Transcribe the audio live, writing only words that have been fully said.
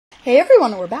Hey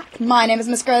everyone, we're back. My name is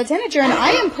MissScarletTanager, and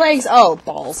I am playing... Oh,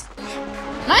 balls.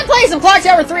 And I'm playing some Clock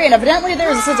Tower 3, and evidently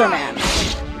there's a scissor man.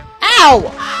 Ow!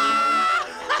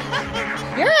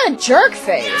 You're a jerk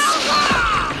face.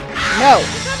 No.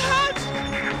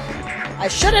 I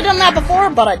should have done that before,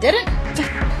 but I didn't.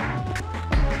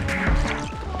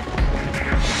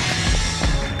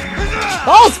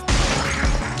 Balls!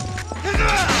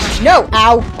 No,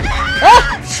 ow.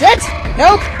 Ah, shit!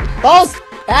 Nope. Balls.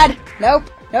 Bad. Nope.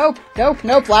 Nope. Nope.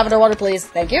 Nope. Lavender water, please.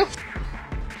 Thank you.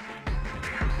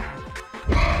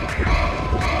 Come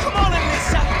on,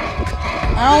 Alyssa.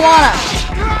 I don't wanna.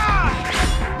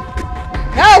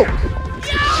 No!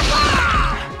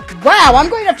 Wow, I'm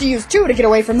going to have to use 2 to get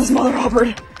away from this mother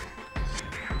Robert.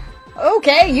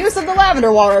 Okay, use of the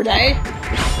lavender water day.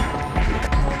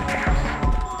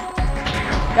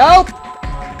 Nope.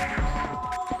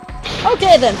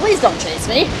 Okay then, please don't chase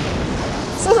me.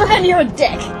 Scissorman, you're a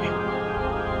dick.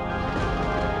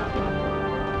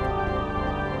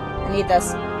 I need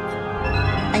this.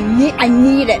 I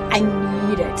need it. I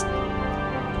need it.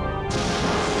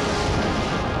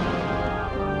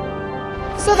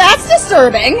 So that's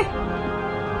disturbing.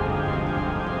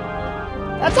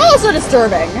 That's also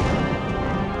disturbing.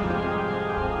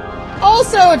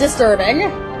 Also disturbing.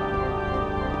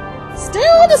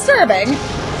 Still disturbing.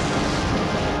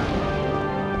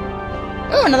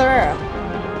 Ooh, another arrow.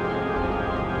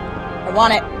 I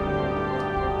want it.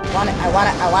 I want it, I want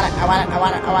it, I want it, I want it, I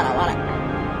want it, I want it, I want it.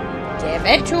 Give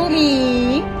it to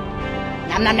me.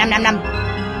 Nom nom nom nom nom.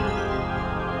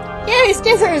 Yay,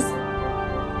 scissors!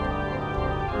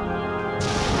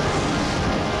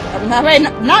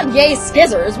 Not yay,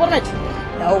 skizzers. What am I doing?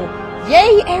 No.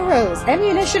 Yay, arrows.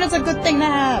 Ammunition is a good thing to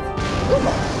have.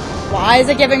 Ooh. Why is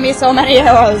it giving me so many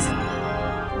arrows?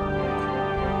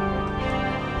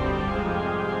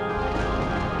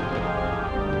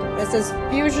 This is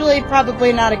usually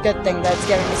probably not a good thing that's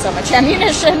giving me so much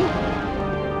ammunition.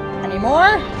 Any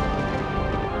more?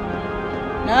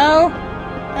 No?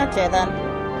 Okay then.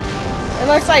 It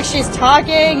looks like she's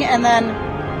talking and then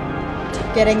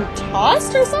getting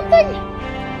tossed or something?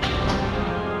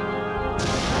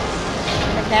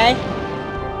 Okay.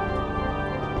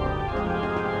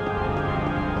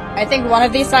 I think one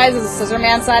of these sides is a scissor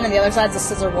man side and the other side is a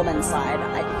scissor woman side.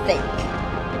 I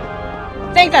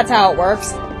think that's how it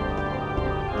works.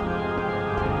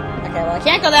 Okay, well I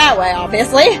can't go that way,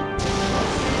 obviously.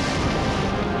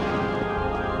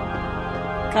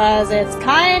 Because it's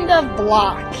kind of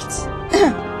blocked.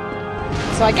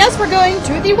 So I guess we're going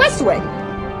to the West Wing.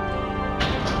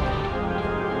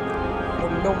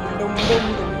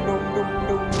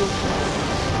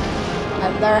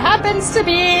 And there happens to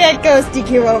be a ghosty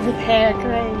Q over there,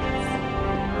 great.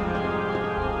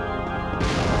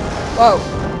 Whoa.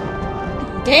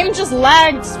 Game just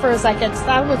lagged for a second,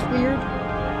 that was weird.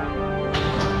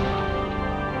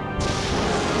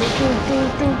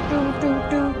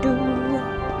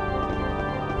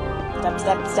 Step,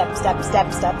 step, step,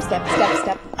 step, step, step, step,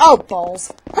 step. Oh,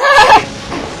 balls.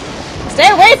 Stay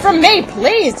away from me,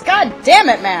 please! God damn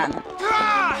it, man!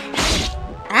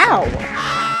 Ow!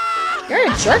 You're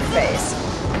a jerk face.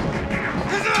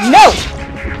 No!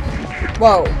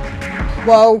 Whoa.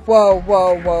 Whoa, whoa,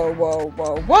 whoa, whoa, whoa,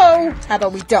 whoa, whoa. How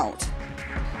about we don't?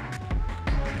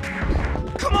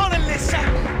 Come on,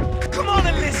 Alyssa. Come on,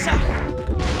 Alyssa.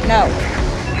 No.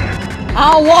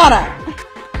 I don't wanna.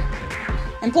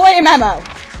 Employee memo.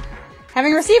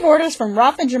 Having received orders from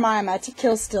Ruff and Jemima to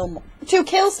kill Stillmore. To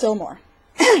kill Stillmore.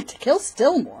 To kill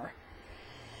Stillmore.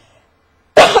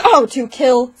 Oh, to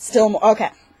kill Stillmore.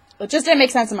 Okay. It just didn't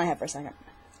make sense in my head for a second.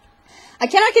 I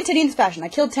cannot continue in this fashion. I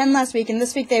killed 10 last week, and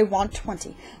this week they want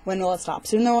 20. When will it stop?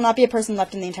 Soon there will not be a person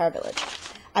left in the entire village.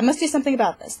 I must do something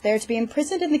about this. They are to be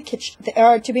imprisoned in the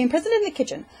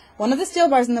kitchen. One of the steel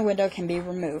bars in the window can be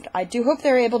removed. I do hope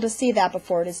they are able to see that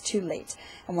before it is too late.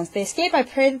 And once they escape, I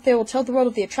pray that they will tell the world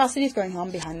of the atrocities going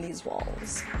on behind these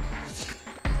walls.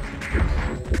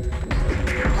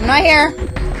 I'm not here.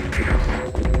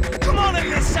 Come on,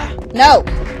 Alyssa. No.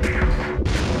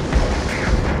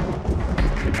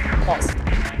 Balls.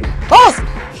 Balls!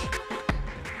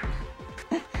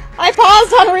 I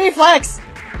paused on reflex.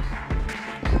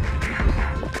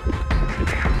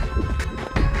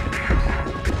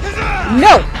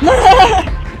 No!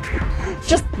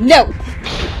 Just no!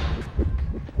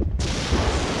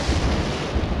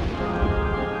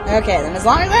 Okay, then as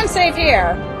long as I'm safe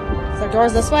here. Is there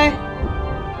doors this way? Is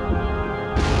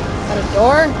that a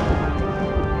door?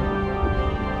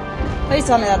 Please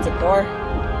tell me that's a door.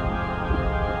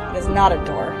 It is not a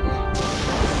door.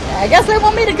 I guess they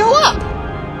want me to go up!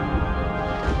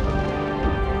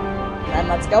 Then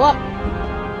let's go up.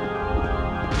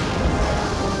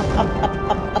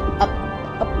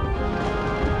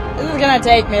 This is gonna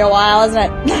take me a while, isn't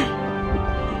it?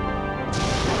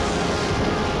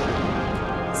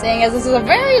 Seeing as this is a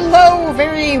very low,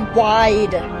 very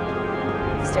wide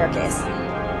staircase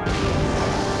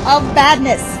of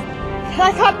badness.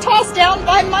 I got tossed down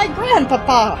by my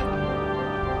grandpapa.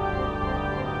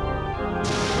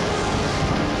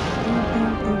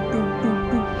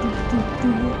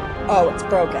 Oh, it's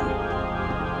broken.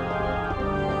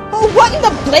 Oh, what in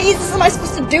the blazes am I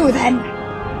supposed to do then?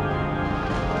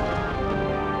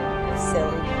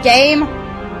 Silly game.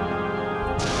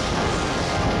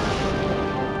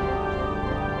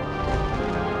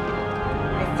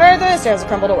 Further, the stairs have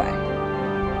crumbled away.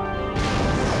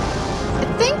 I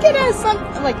think it has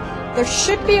something, like, there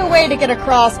should be a way to get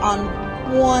across on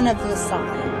one of the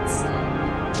sides.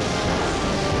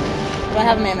 What do I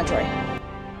have in my inventory?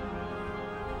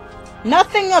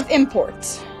 Nothing of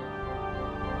import.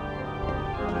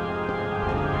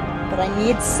 But I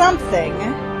need something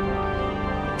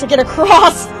to get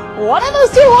across one of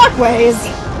those two walkways.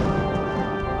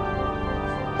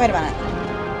 Wait a minute.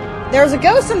 There's a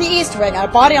ghost in the east wing and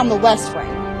a body on the west wing.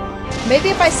 Maybe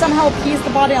if I somehow appease the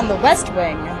body on the west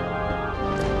wing,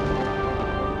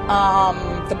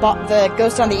 the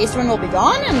ghost on the east wing will be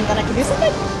gone, and then I can do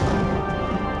something?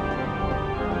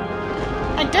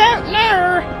 I don't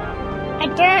know! I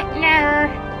don't know!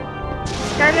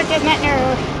 Scarlet does not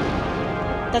know!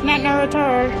 Does not know at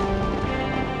all.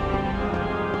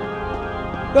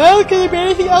 Well, can there be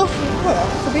anything else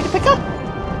for me to pick up?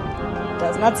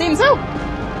 Does not seem so.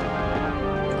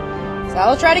 So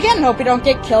I'll try it again and hope we don't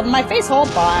get killed in my face hole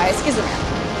by Scissorman.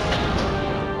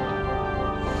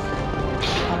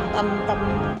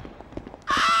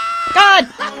 God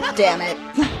damn it.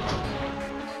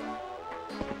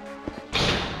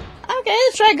 Okay,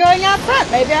 let's try going out front.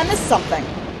 Maybe I missed something.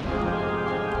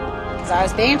 Because I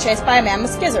was being chased by a man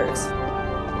with skizzers.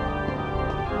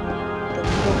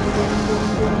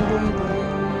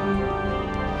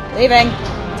 Leaving.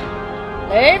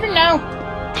 Leaving now.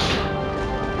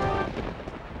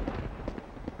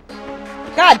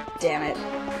 God damn it.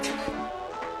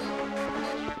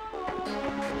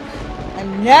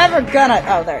 I'm never gonna...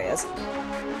 Oh, there he is.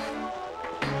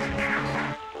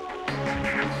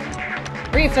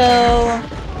 Refill.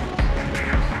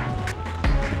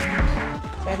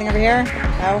 Is there anything over here?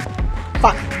 No.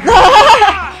 Fuck.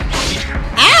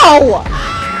 Ow!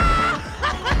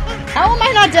 How am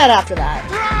I not dead after that?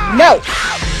 No!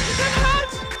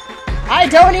 I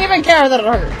don't even care that it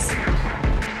hurts.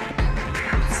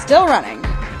 Still running.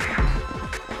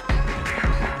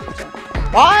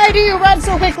 Why do you run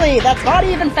so quickly? That's not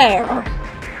even fair.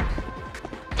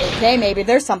 Okay, maybe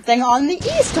there's something on the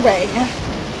east wing.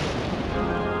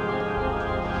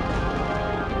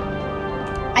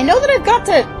 I know that I've got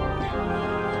to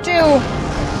do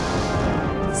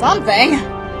something.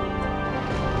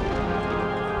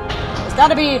 There's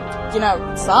gotta be, you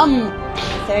know,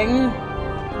 something.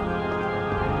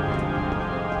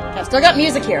 I've still got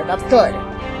music here, that's good.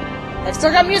 I've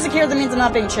still got music here, that means I'm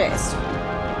not being chased.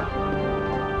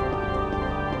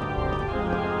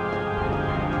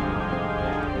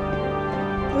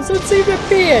 Doesn't seem to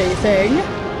be anything.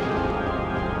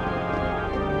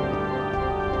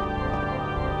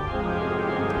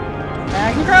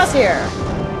 I can cross here.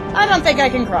 I don't think I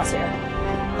can cross here.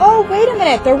 Oh, wait a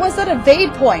minute. There was that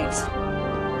evade point.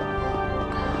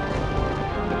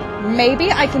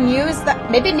 Maybe I can use that.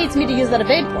 Maybe it needs me to use that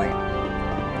evade point.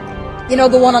 You know,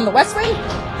 the one on the west wing?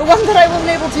 The one that I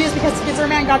wasn't able to use because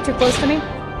Scissorman got too close to me?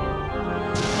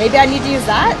 Maybe I need to use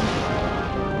that?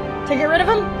 To get rid of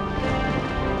him?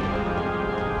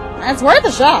 It's worth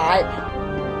a shot.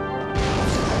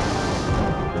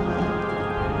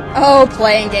 Oh,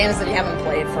 playing games that you haven't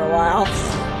played for a while.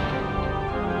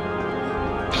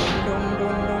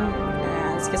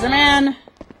 And Scissorman.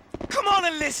 Come on,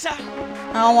 Alyssa.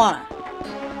 I don't wanna.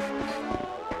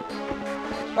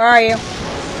 Where are you?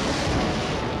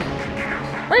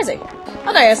 Where is he?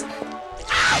 Oh, there he is.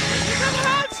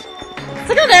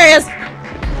 Look, oh, there he is.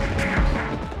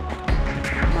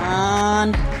 Come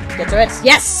on. Get to it.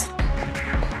 Yes!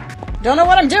 Don't know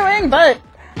what I'm doing, but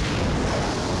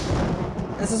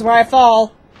this is where I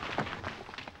fall.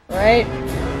 Right?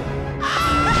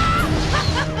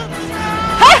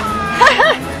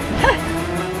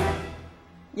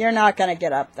 You're not gonna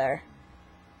get up there.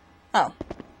 Oh.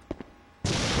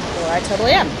 Well, I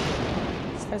totally am.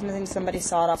 This guy's missing somebody's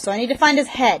sawed off, so I need to find his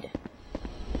head.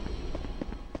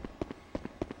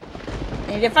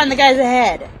 I need to find the guy's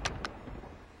head.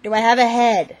 Do I have a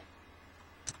head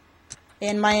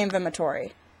in my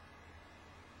inventory?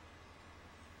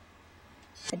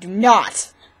 I do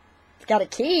not. got a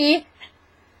key.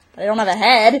 But I don't have a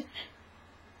head.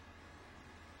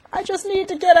 I just need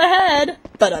to get a head.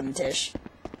 But Tish.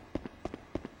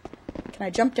 Can I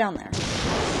jump down there?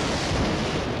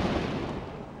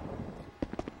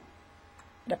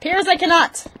 It appears I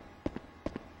cannot.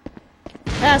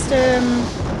 Past him.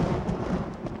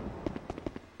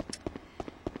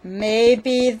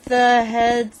 Maybe the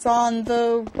head's on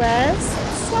the west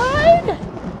side?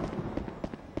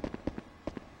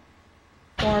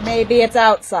 Or maybe it's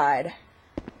outside.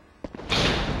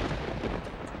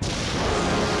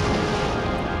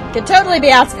 Could totally be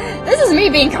outside. This is me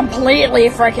being completely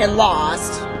freaking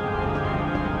lost.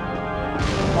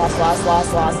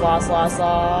 Lost.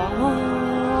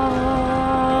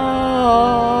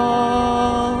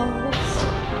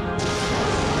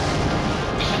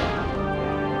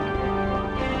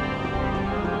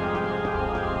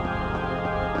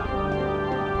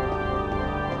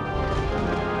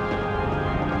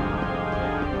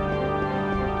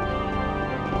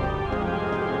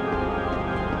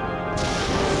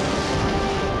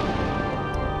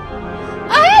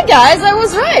 Guys, I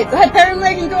was right! Apparently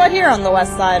I can go out here on the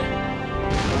west side.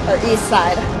 Or east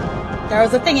side. There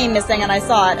was a thingy missing and I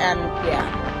saw it, and yeah.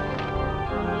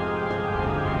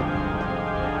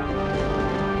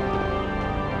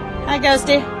 Hi,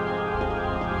 Ghosty.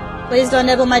 Please don't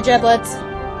nibble my giblets.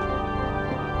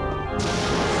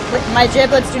 My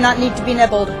giblets do not need to be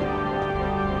nibbled.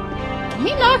 Can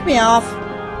he knock me off?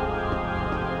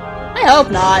 I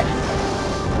hope not.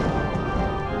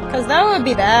 Because that would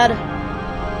be bad.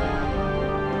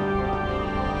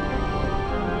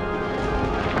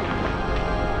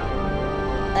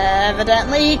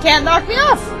 Evidently, he can't knock me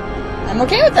off. I'm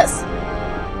okay with this.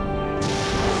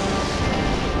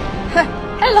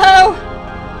 Hello!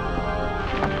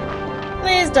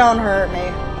 Please don't hurt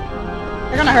me.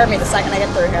 You're gonna hurt me the second I get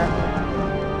through here.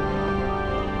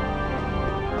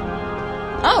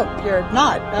 Oh, you're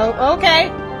not. Oh,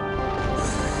 okay.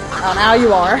 Oh, now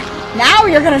you are. Now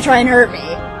you're gonna try and hurt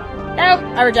me. Nope,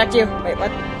 I reject you. Wait,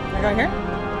 what? Can I go in here?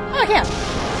 Oh, I can.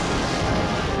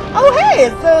 Oh, hey,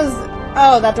 it's those...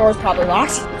 Oh, that door's probably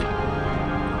locked.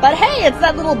 But hey, it's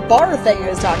that little bar thing he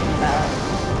was talking about.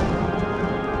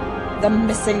 The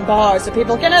missing bar so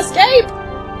people can escape!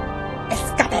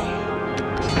 Escape!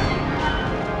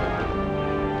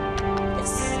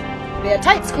 Yes. Be a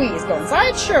tight squeeze. Go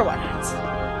inside? Sure, why not?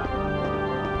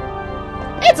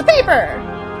 It's a paper!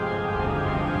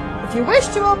 If you wish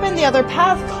to open the other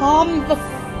path, calm the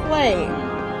flames.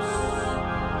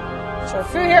 So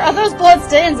through here, are those blood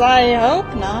stains? I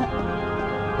hope not.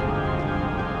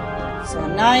 So a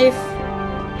knife.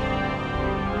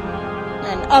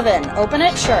 An oven. Open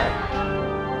it? Sure.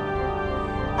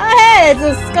 Oh hey, it's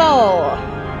a skull!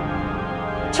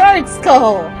 Charred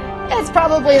skull! It's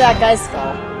probably that guy's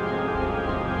skull.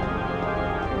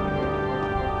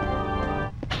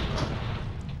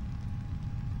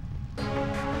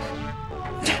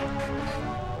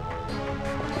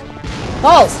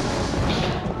 Balls!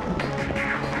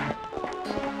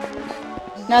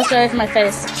 Now stay away from my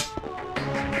face.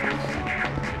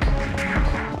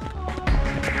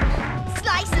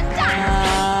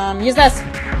 Use this.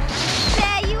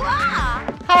 There you are.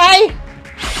 Hi.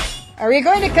 Are we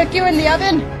going to cook you in the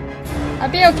oven?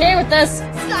 I'd be okay with this.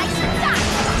 Slice and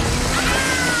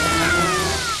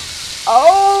dice.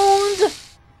 Owned.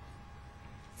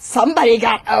 Somebody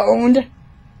got owned.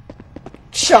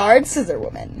 Charred Scissor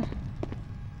Woman.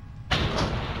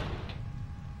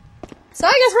 So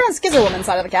I guess we're on Scissor Woman's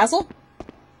side of the castle.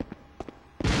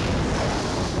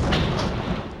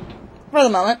 For the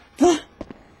moment.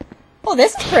 Oh,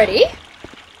 this is pretty.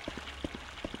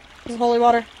 Is it holy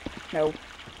water? No.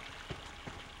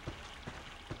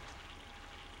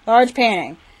 Large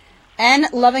painting. N,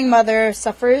 loving mother,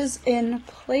 suffers in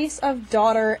place of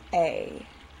daughter A.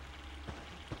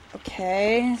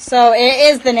 Okay, so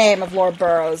it is the name of Lord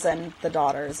Burroughs and the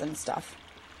daughters and stuff.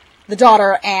 The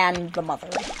daughter and the mother.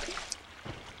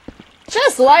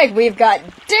 Just like we've got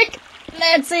Dick,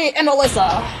 Nancy, and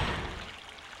Alyssa.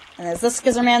 And is this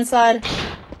Skizerman's side?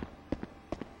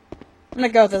 I'm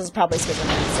gonna go with this is probably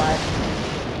Skizerman's side.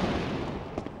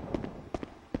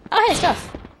 Oh, hey,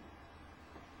 stuff.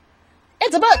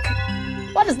 It's a book!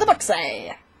 What does the book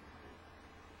say?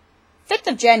 5th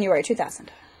of January, 2000.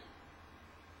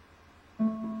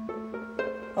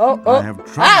 I have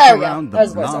tramped around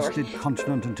the blasted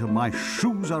continent until my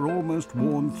shoes are almost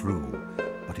worn through,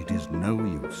 but it is no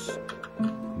use.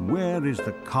 Where is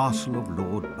the castle of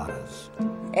Lord Burroughs?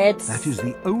 That is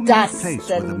the only place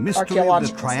where the mystery of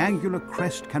the triangular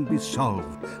crest can be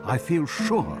solved, I feel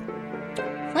sure.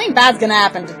 Something bad's gonna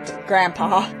happen to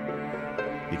Grandpa.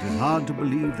 It is hard to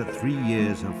believe that 3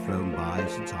 years have flown by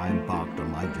since I embarked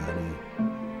on my journey.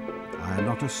 I am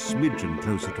not a smidgen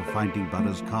closer to finding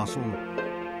Burroughs Castle.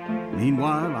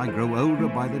 Meanwhile, I grow older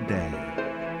by the day,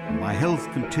 and my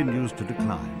health continues to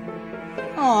decline.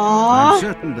 Aww. I'm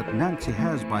certain that Nancy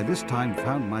has by this time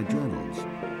found my journals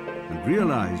and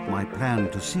realized my plan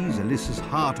to seize Alyssa's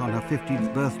heart on her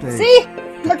 15th birthday. See?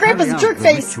 My grandpa's a jerk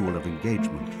face. Ritual of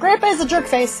engagement. Grandpa is a jerk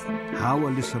face. How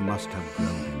Alyssa must have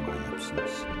grown in my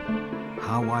absence.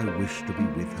 How I wish to be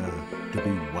with her, to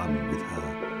be one with her.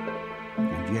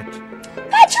 And yet...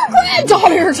 That's your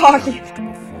granddaughter you're talking! ...to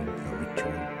perform the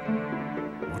ritual.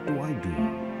 What do I do?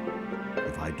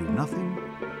 If I do nothing,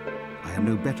 I am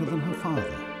no better than her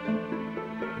father.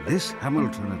 This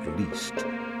Hamilton, at least,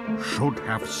 should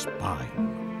have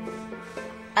spine.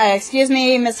 Excuse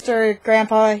me, Mr.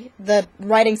 Grandpa. The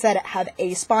writing said have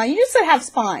a spine. You just said have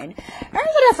spine. Where's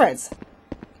the difference?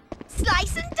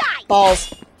 Slice and dice.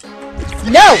 Balls.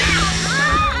 No!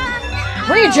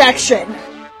 Rejection!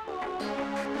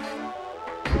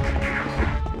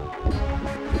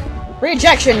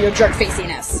 Rejection, you jerk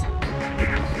faciness.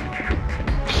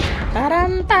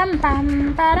 Ba-dum bum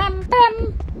bum ba-dum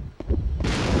bum.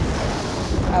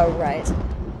 Oh, right.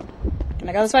 Can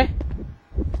I go this way?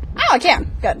 Oh, I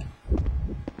can. Good.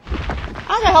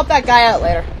 I'm gonna help that guy out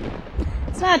later.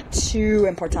 It's not too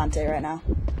importante right now.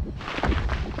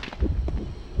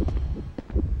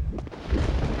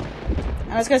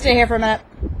 I'm just gonna stay here for a minute.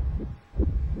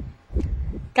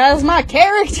 Cause my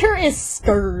character is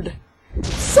scared.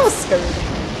 So scared.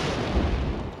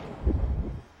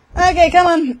 Okay, come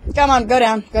on. Come on, go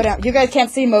down. Go down. You guys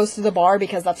can't see most of the bar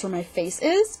because that's where my face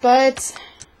is, but...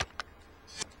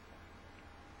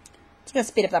 just gonna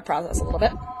speed up that process a little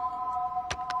bit.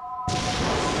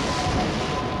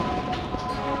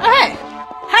 Oh, hey!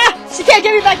 Ha! She can't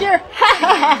get me back here! Ha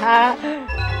ha ha ha!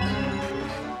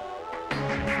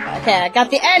 Okay, I got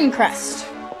the end crest.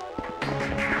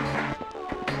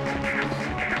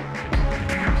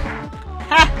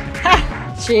 Ha! Ha!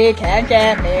 She can't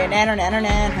get me. Nanner, nanner,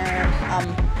 nanner.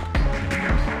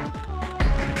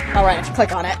 Alright, I have to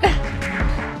click on it.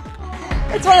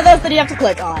 It's one of those that you have to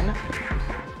click on.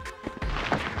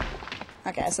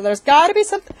 Okay, so there's gotta be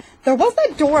something. There was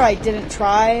that door I didn't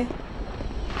try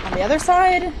on the other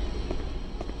side.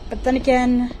 But then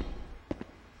again,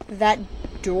 that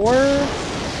door...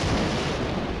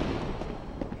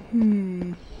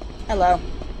 Hello.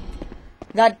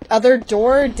 That other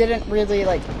door didn't really,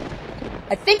 like...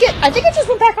 I think it just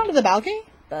went back onto the balcony,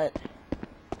 but...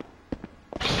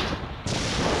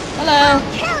 Hello.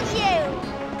 Kill you.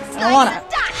 I don't wanna.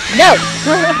 No!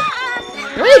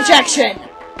 Rejection!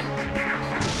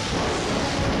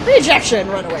 Rejection,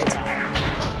 runaway time.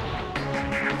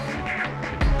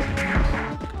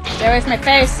 Stay away from my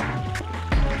face.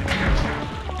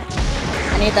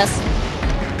 I need this.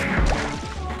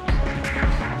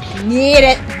 Need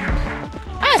it.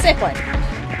 Ah, safe point.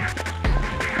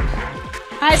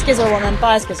 Hi, Skizzer Woman.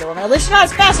 Bye, Skizzer Woman. At least you're not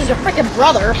as fast as your freaking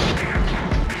brother.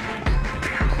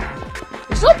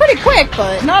 You're still pretty quick,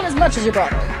 but not as much as your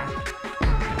brother.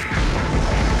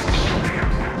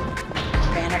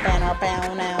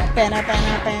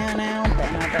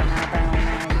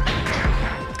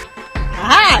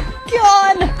 Aha!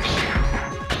 Gun!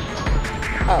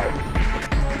 Oh.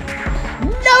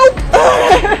 Nope!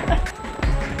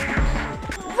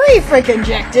 Re-freaking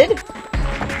injected!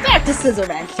 Back to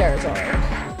Scissorman territory.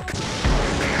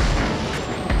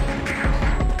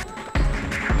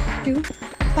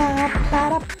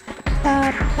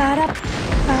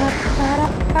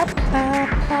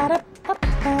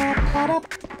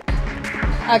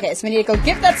 Okay, so we need to go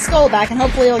give that skull back, and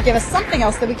hopefully it'll give us something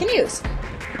else that we can use.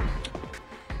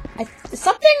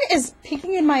 Something is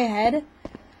picking in my head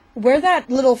where that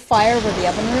little fire were the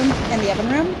oven room,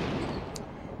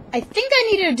 I think I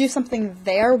needed to do something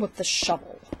there with the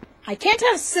shovel. I can't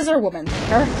have Scissor Woman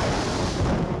there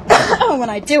when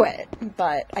I do it,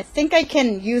 but I think I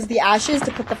can use the ashes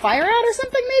to put the fire out or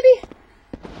something, maybe?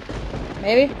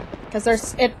 Maybe? Because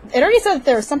there's... It already said that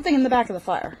there was something in the back of the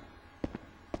fire.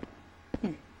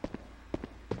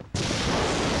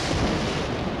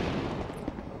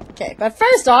 Okay, but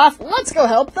first off, let's go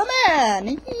help the man!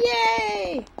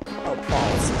 Yay! Oh,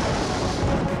 balls.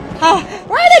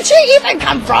 Where did she even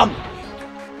come from?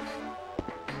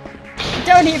 I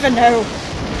don't even know.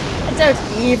 I don't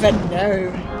even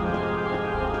know.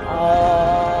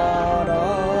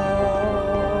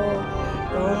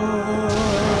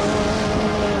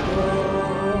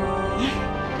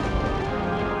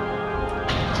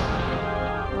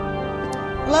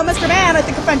 Hello, Mr. Man. I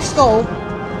think I found your skull.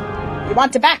 You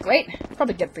want tobacco, right? It's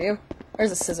probably good for you.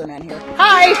 There's a scissor man here.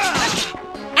 Hi!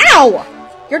 Ow!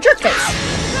 Your jerk face.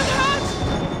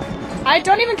 I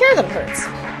don't even care that it hurts.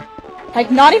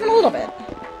 Like, not even a little bit.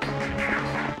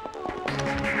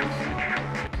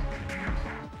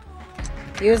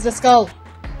 Use the skull.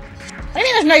 What do you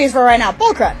mean there's no use for it right now?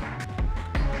 Bullcrap.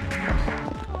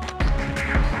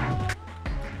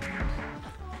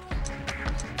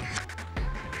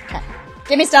 Okay.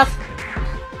 Give me stuff.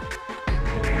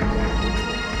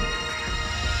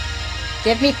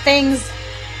 Give me things.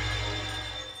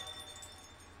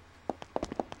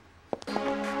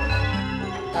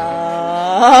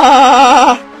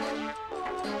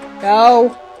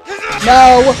 No.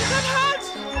 No.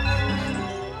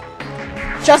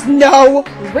 Just no.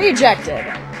 Rejected.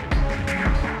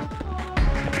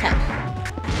 Okay.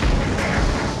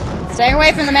 Staying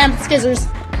away from the man with the skizzers.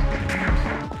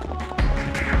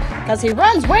 Because he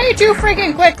runs way too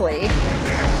freaking quickly.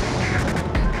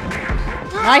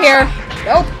 Not here.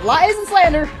 Nope. Lies and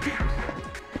slander.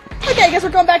 Okay, I guess we're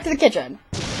going back to the kitchen.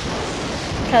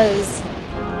 Because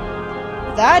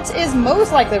that is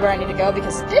most likely where I need to go,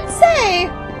 because it did say,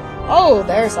 oh,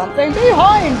 there's something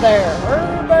behind there.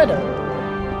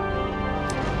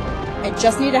 I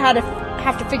just need to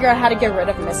have to figure out how to get rid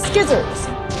of Miss Skizzers.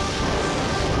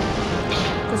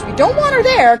 Because we don't want her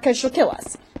there, because she'll kill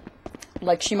us.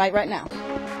 Like she might right now.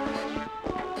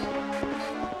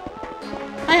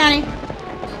 Hi, honey.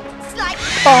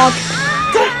 Bonk.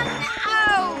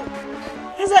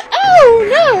 I said, oh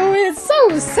no, it's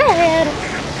so sad.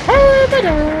 No.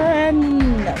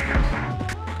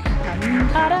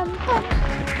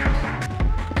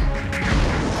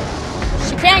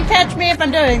 She can't catch me if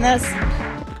I'm doing this.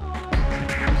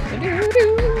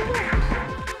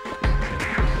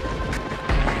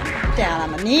 Down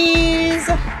on my knees.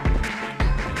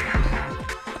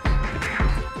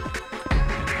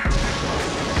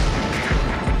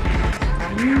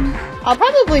 I'll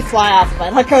probably fly off if I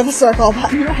let go of the circle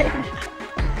button right now.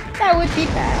 That would be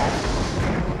bad.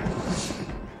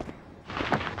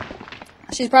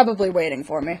 She's probably waiting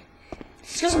for me.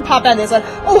 She's just gonna pop out this like,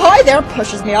 oh hi there,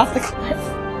 pushes me off the cliff.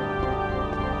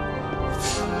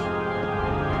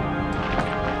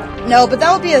 No, but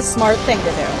that would be a smart thing to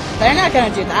do. They're not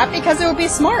gonna do that because it would be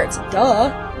smart.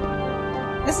 Duh.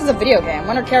 This is a video game.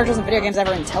 When are characters in video games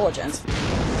ever intelligent?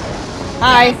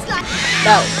 Hi.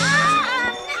 No.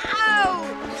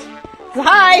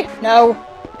 Hi! No.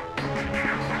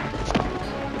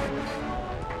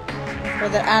 Or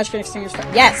the ash can extinguish fire.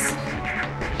 Yes!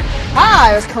 Ah,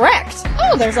 I was correct!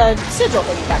 Oh, there's a sigil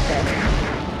thingy back there.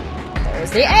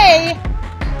 There's the A!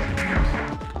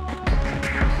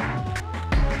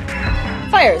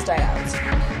 Fire's died out.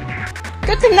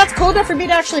 Good thing that's cold enough for me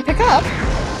to actually pick up.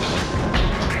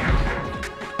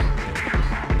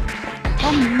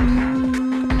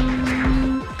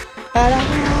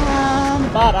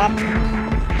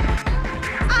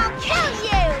 I'll kill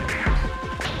you!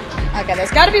 Okay,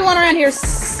 there's gotta be one around here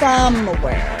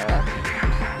somewhere.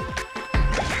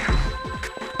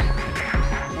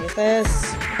 Make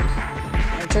this.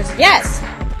 Yes!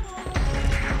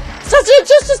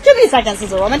 Just give me a second,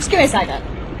 Sister Woman. Just give me a second.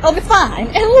 It'll be fine.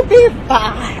 It'll be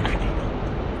fine.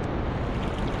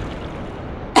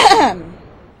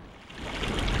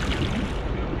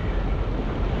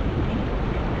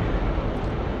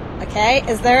 Okay,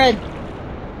 is there a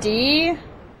D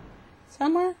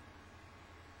somewhere?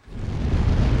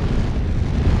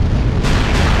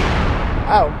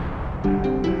 Oh.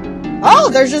 Oh,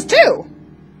 there's just two!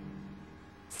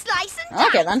 Slice and dice.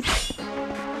 Okay, then.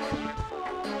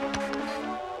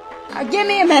 Give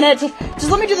me a minute. Just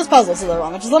let me do this puzzle, Sister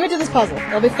Woman. Just let me do this puzzle.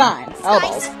 It'll be fine. Oh,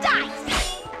 balls. Slice and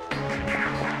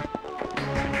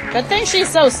dice. Good thing she's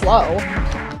so slow.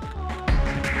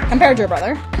 Compared to her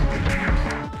brother.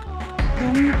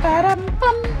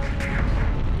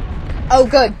 Oh,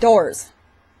 good. Doors.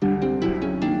 Slice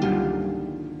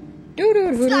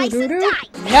and dice.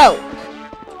 No.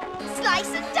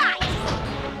 Slice and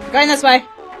dice. Going this way.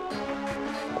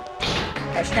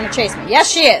 Okay, she's gonna chase me. Yes,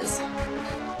 she is.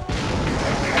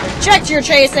 I reject your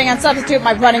chasing and substitute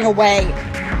my running away.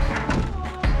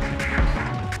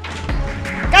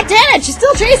 God damn it! She's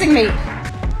still chasing me.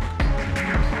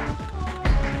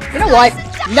 You know what?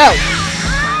 No.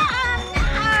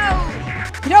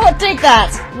 You know what? Take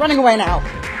that! I'm running away now.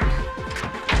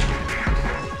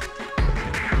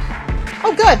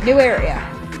 Oh good, new area.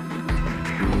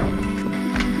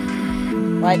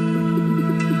 What?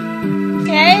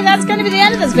 Okay, that's gonna be the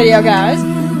end of this video, guys.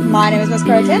 My name is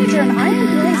MissScarletTanager, and I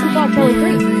am doing some Thought Kelly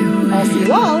 3. I'll see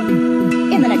you all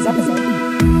in the next episode.